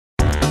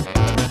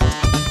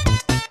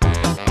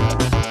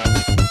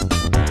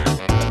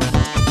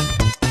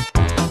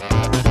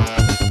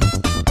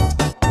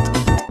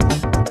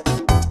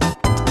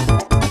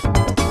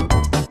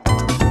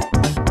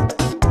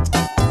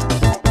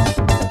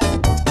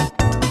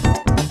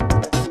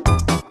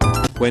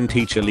When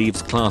teacher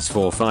leaves class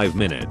for 5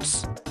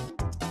 minutes.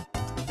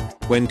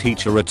 When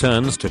teacher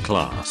returns to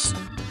class.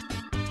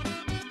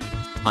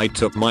 I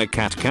took my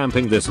cat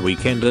camping this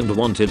weekend and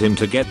wanted him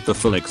to get the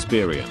full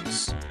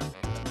experience.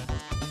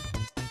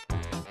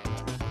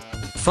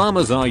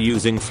 Farmers are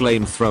using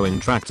flame-throwing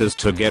tractors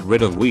to get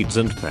rid of weeds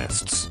and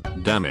pests.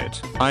 Damn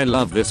it, I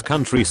love this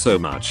country so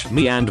much.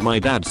 Me and my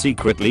dad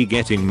secretly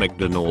getting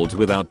McDonald's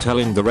without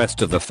telling the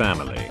rest of the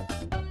family.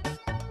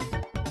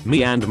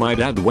 Me and my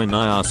dad when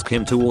I ask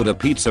him to order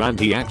pizza and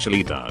he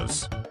actually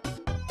does.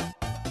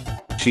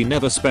 She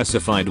never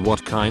specified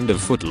what kind of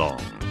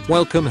footlong.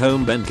 Welcome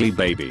home Bentley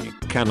baby.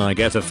 Can I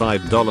get a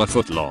 $5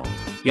 footlong?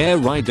 Yeah,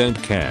 I don't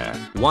care.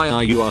 Why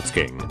are you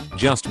asking?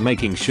 Just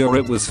making sure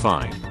it was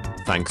fine.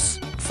 Thanks.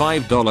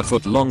 $5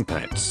 footlong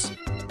pets.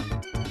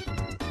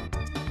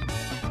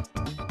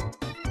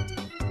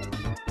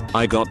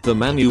 I got the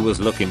man you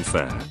was looking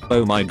for.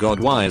 Oh my god,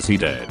 why is he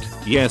dead?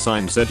 Yes,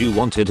 I said you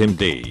wanted him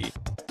D.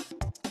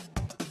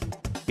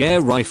 Yeah,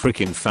 I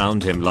freaking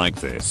found him like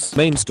this.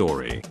 Main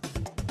story.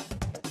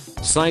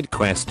 Side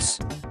quests.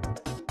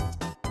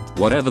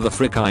 Whatever the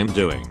frick I'm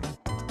doing.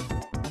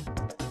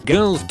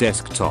 Girl's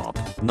desktop.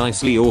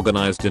 Nicely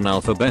organized in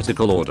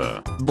alphabetical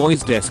order.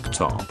 Boy's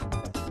desktop.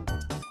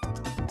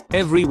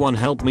 Everyone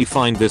help me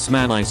find this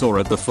man I saw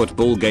at the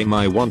football game.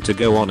 I want to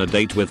go on a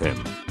date with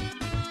him.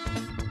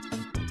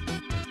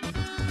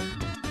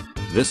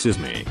 This is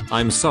me.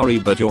 I'm sorry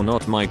but you're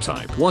not my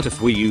type. What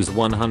if we use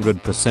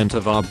 100%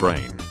 of our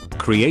brain?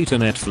 Create a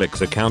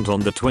Netflix account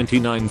on the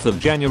 29th of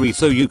January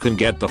so you can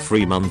get the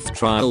free month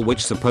trial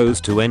which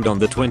supposed to end on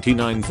the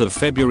 29th of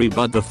February,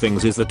 but the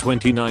things is the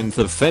 29th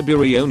of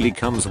February only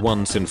comes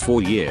once in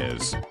 4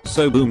 years.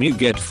 So boom, you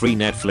get free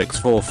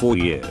Netflix for 4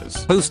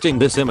 years. Posting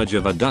this image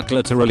of a duck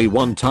literally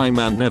one time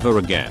and never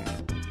again.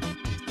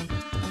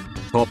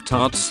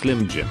 Pop-Tart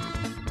Slim Jim.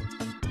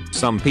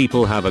 Some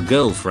people have a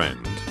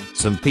girlfriend.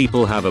 Some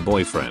people have a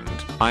boyfriend.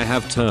 I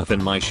have turf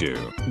in my shoe.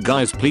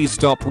 Guys, please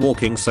stop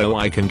walking so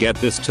I can get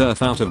this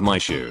turf out of my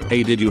shoe.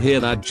 Hey, did you hear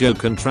that Joe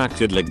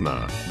contracted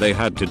ligma? They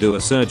had to do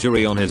a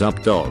surgery on his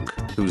up dog.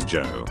 Who's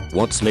Joe?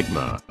 What's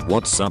ligma?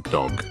 What's up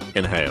dog?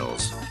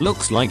 Inhales.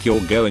 Looks like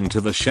you're going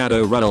to the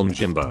shadow realm,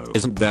 Jimbo.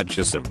 Isn't that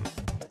just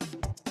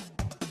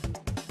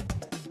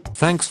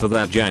Thanks for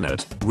that,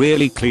 Janet.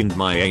 Really cleaned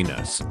my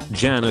anus.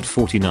 Janet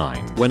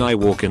 49. When I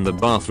walk in the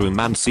bathroom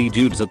and see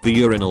dudes at the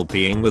urinal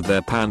peeing with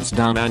their pants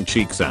down and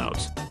cheeks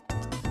out.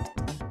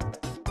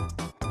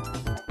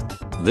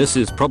 This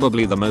is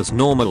probably the most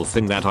normal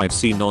thing that I've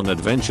seen on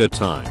Adventure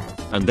Time.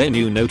 And then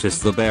you notice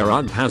the bear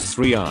ugg has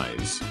 3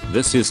 eyes.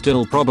 This is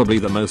still probably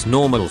the most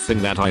normal thing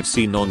that I've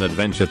seen on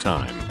Adventure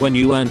Time. When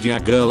you and your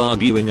girl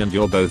arguing and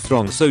you're both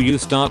wrong so you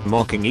start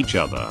mocking each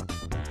other.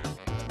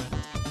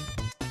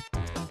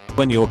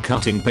 When you're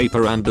cutting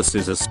paper and the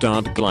scissors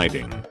start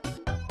gliding.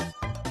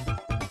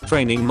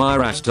 Training my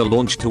rat to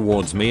launch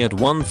towards me at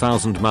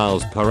 1000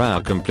 miles per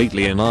hour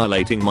completely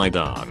annihilating my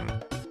dog.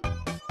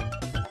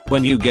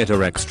 When you get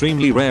an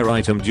extremely rare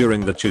item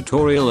during the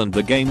tutorial and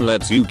the game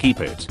lets you keep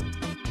it.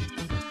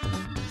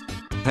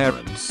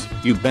 Parents,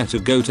 you better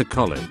go to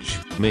college.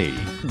 Me,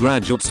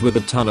 graduates with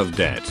a ton of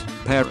debt.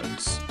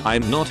 Parents,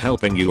 I'm not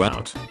helping you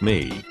out.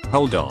 Me,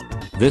 hold on.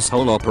 This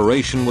whole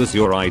operation was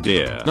your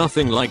idea.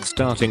 Nothing like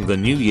starting the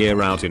new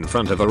year out in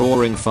front of a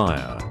roaring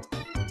fire.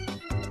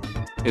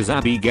 Is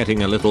Abby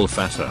getting a little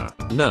fatter?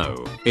 No,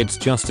 it's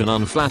just an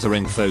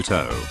unflattering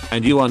photo,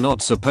 and you are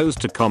not supposed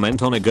to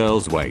comment on a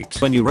girl's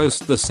weight when you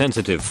roast the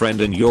sensitive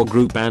friend in your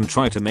group and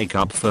try to make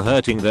up for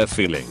hurting their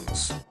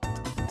feelings.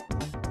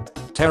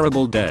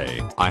 Terrible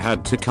day. I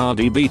had 2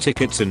 Cardi B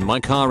tickets in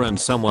my car and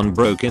someone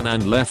broke in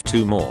and left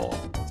 2 more.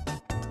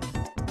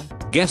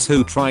 Guess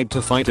who tried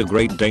to fight a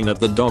Great Dane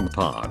at the dog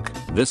park?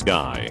 This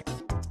guy.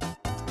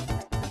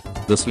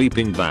 The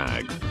sleeping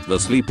bag. The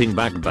sleeping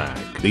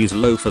bag. These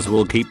loafers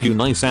will keep you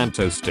nice and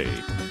toasty.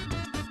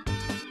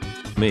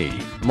 Me,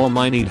 Mom,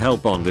 I need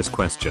help on this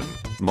question.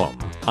 Mom,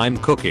 I'm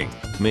cooking.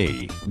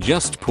 Me,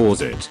 just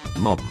pause it.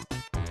 Mom.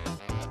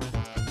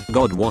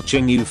 God,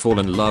 watching you fall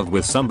in love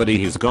with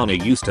somebody who's gonna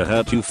used to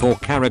hurt you for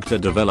character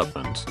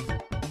development.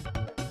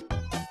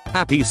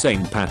 Happy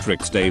St.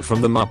 Patrick's Day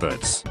from the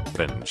Muppets.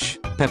 Pinch.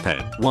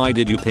 Pepe, why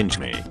did you pinch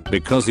me?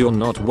 Because you're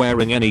not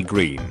wearing any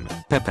green.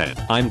 Pepe,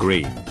 I'm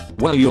green.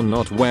 Well, you're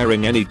not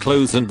wearing any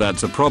clothes and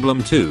that's a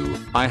problem too.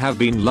 I have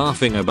been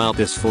laughing about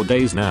this for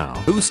days now.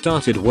 Who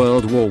started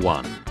World War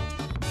I?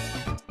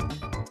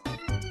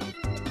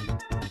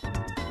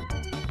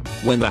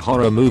 When the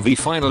horror movie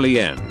finally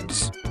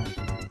ends.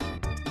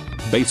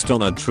 Based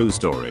on a true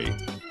story.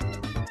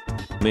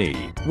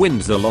 Me,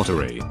 wins the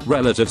lottery.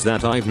 Relatives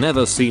that I've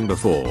never seen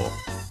before.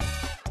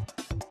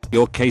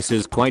 Your case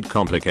is quite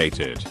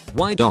complicated.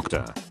 Why,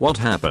 doctor? What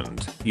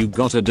happened? You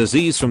got a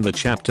disease from the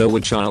chapter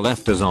which I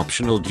left as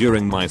optional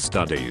during my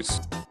studies.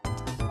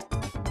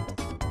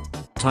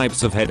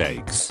 Types of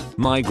headaches.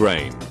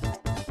 Migraine.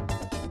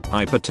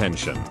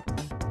 Hypertension.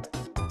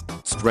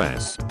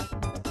 Stress.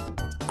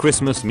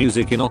 Christmas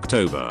music in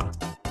October.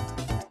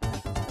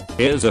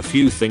 Here's a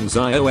few things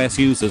iOS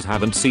users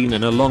haven't seen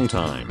in a long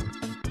time.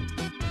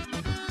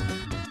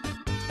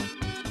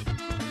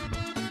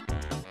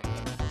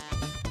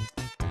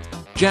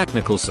 Jack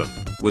Nicholson,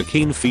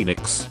 Joaquin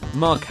Phoenix,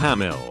 Mark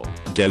Hamill,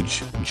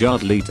 Doge,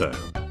 Jared Leto.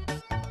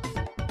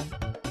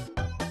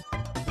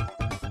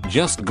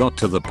 Just got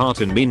to the part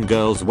in Mean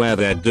Girls where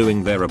they're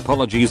doing their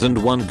apologies and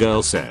one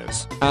girl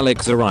says,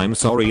 "Alexa, I'm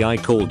sorry I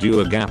called you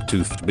a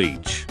gap-toothed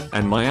beach."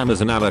 And my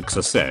Amazon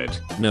Alexa said,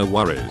 "No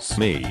worries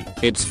me,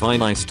 it's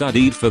fine, I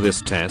studied for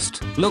this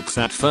test." Looks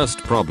at first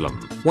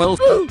problem. Well,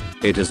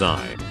 it is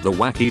I, the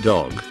wacky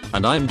dog,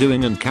 and I'm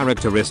doing an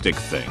characteristic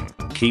thing.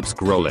 Keep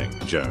scrolling.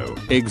 Joe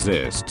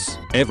exists.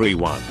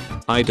 Everyone.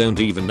 I don't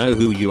even know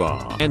who you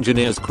are.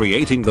 Engineers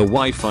creating the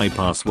Wi-Fi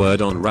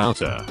password on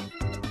router.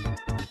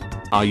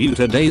 Are you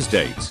today's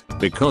date?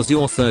 Because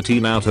you're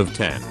 13 out of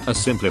 10. A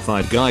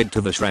simplified guide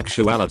to the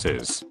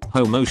Shreksualities.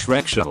 Homo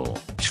Shreksual.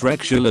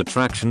 Shreksual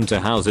attraction to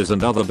houses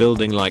and other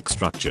building-like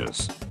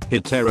structures.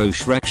 Hetero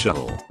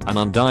Shreksual. An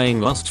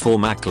undying lust for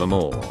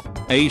Macklemore.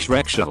 A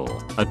Shreksual.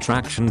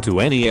 Attraction to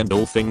any and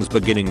all things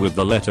beginning with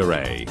the letter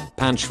A.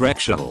 Pan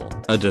Shreksual.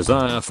 A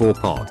desire for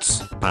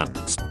pots,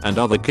 pans, and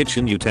other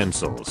kitchen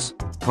utensils.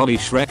 Poly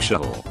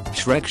Shreksual.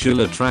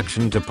 Shreksual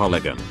attraction to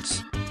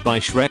polygons.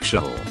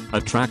 Bi-Shreksual,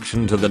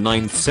 attraction to the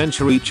 9th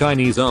century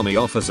Chinese army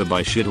officer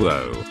by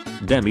Shiduo.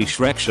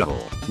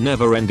 Demi-Shreksual,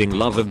 never-ending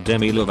love of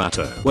Demi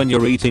Lovato. When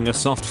you're eating a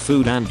soft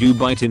food and you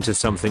bite into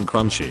something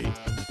crunchy.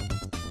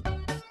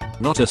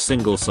 Not a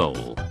single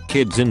soul.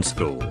 Kids in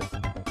school.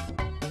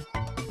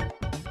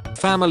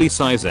 Family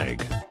size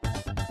egg.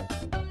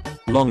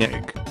 Long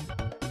egg.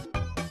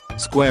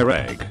 Square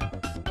egg.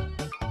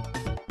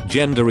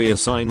 Gender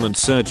reassignment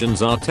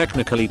surgeons are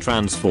technically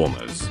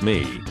transformers.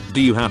 Me. Do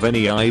you have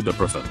any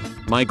ibuprofen?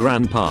 My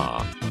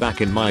grandpa.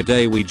 Back in my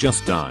day we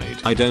just died.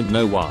 I don't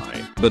know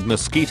why, but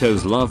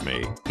mosquitoes love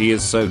me. He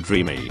is so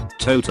dreamy.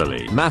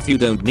 Totally. Matthew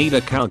don't need a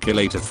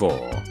calculator for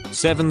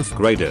 7th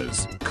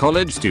graders.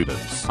 College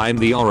students. I'm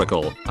the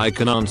oracle. I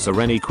can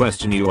answer any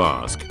question you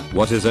ask.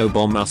 What is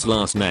Obama's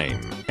last name?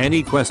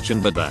 Any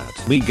question but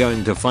that. Me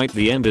going to fight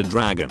the Ender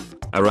Dragon.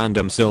 A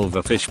random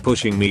silverfish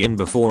pushing me in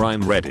before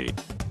I'm ready.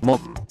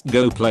 Mom,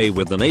 go play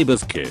with the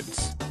neighbor's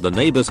kids. The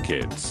neighbor's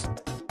kids.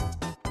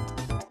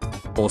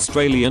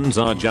 Australians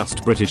are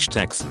just British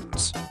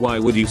Texans. Why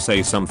would you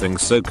say something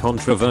so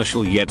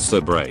controversial yet so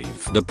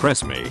brave?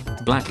 Depress me.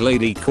 Black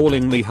lady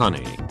calling me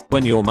honey.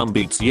 When your mum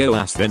beats yo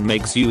ass then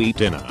makes you eat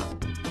dinner.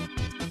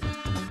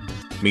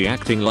 Me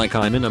acting like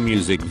I'm in a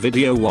music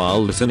video while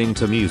listening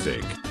to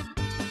music.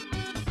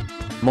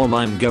 Mom,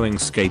 I'm going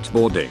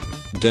skateboarding.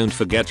 Don't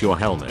forget your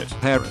helmet.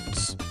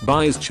 Parents.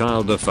 Buys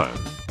child a phone.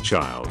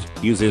 Child.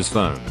 Uses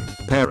phone.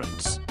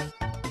 Parents.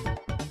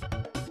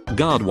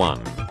 Guard 1.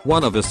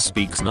 One of us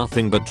speaks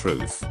nothing but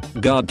truth.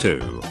 Guard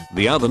 2.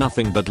 The other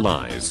nothing but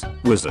lies.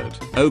 Wizard.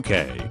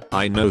 Okay,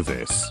 I know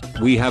this.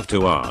 We have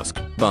to ask.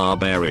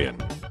 Barbarian.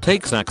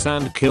 Takes axe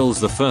and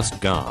kills the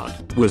first guard.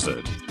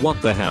 Wizard.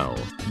 What the hell?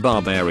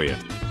 Barbarian.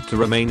 To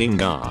remaining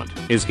guard.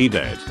 Is he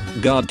dead?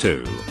 Guard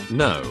 2.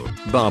 No.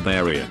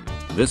 Barbarian.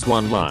 This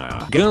one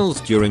liar.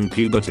 Girls during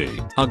puberty.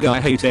 Ugh, I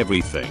hate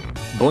everything.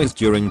 Boys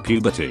during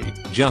puberty.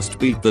 Just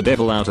beat the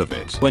devil out of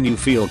it. When you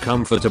feel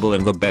comfortable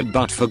in the bed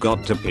but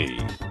forgot to pee.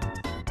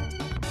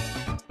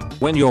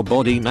 When your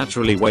body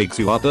naturally wakes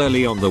you up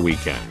early on the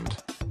weekend.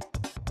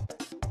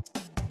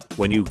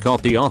 When you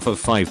copy off of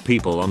 5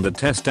 people on the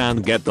test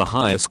and get the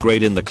highest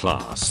grade in the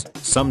class.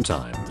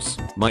 Sometimes,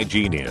 my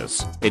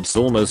genius, it's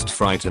almost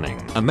frightening.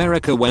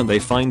 America when they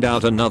find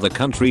out another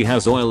country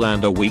has oil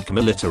and a weak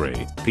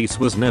military. Peace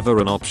was never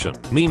an option.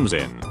 Memes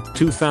in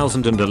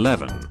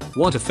 2011.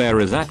 What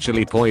affair is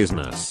actually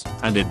poisonous,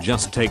 and it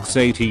just takes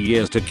 80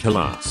 years to kill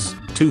us.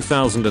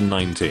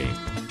 2019.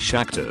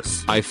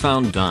 Shactus. I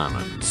found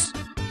diamonds.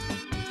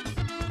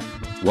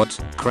 What?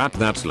 Crap,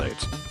 that's late.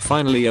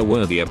 Finally a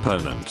worthy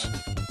opponent.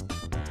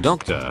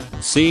 Doctor,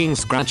 seeing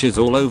scratches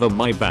all over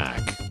my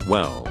back.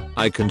 Well,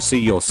 I can see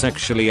you're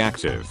sexually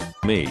active.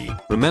 Me,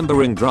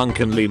 remembering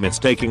drunkenly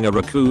mistaking a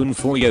raccoon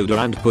for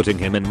Yoda and putting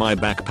him in my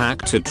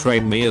backpack to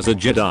train me as a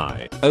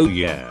Jedi. Oh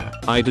yeah,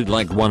 I did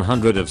like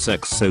 100 of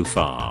sex so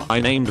far. I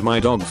named my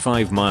dog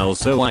 5 miles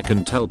so I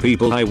can tell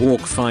people I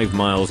walk 5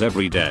 miles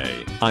every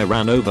day. I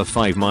ran over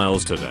 5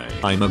 miles today.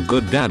 I'm a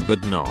good dad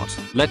but not.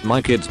 Let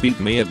my kids beat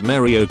me at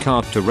Mario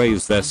Kart to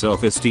raise their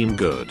self-esteem.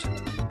 Good.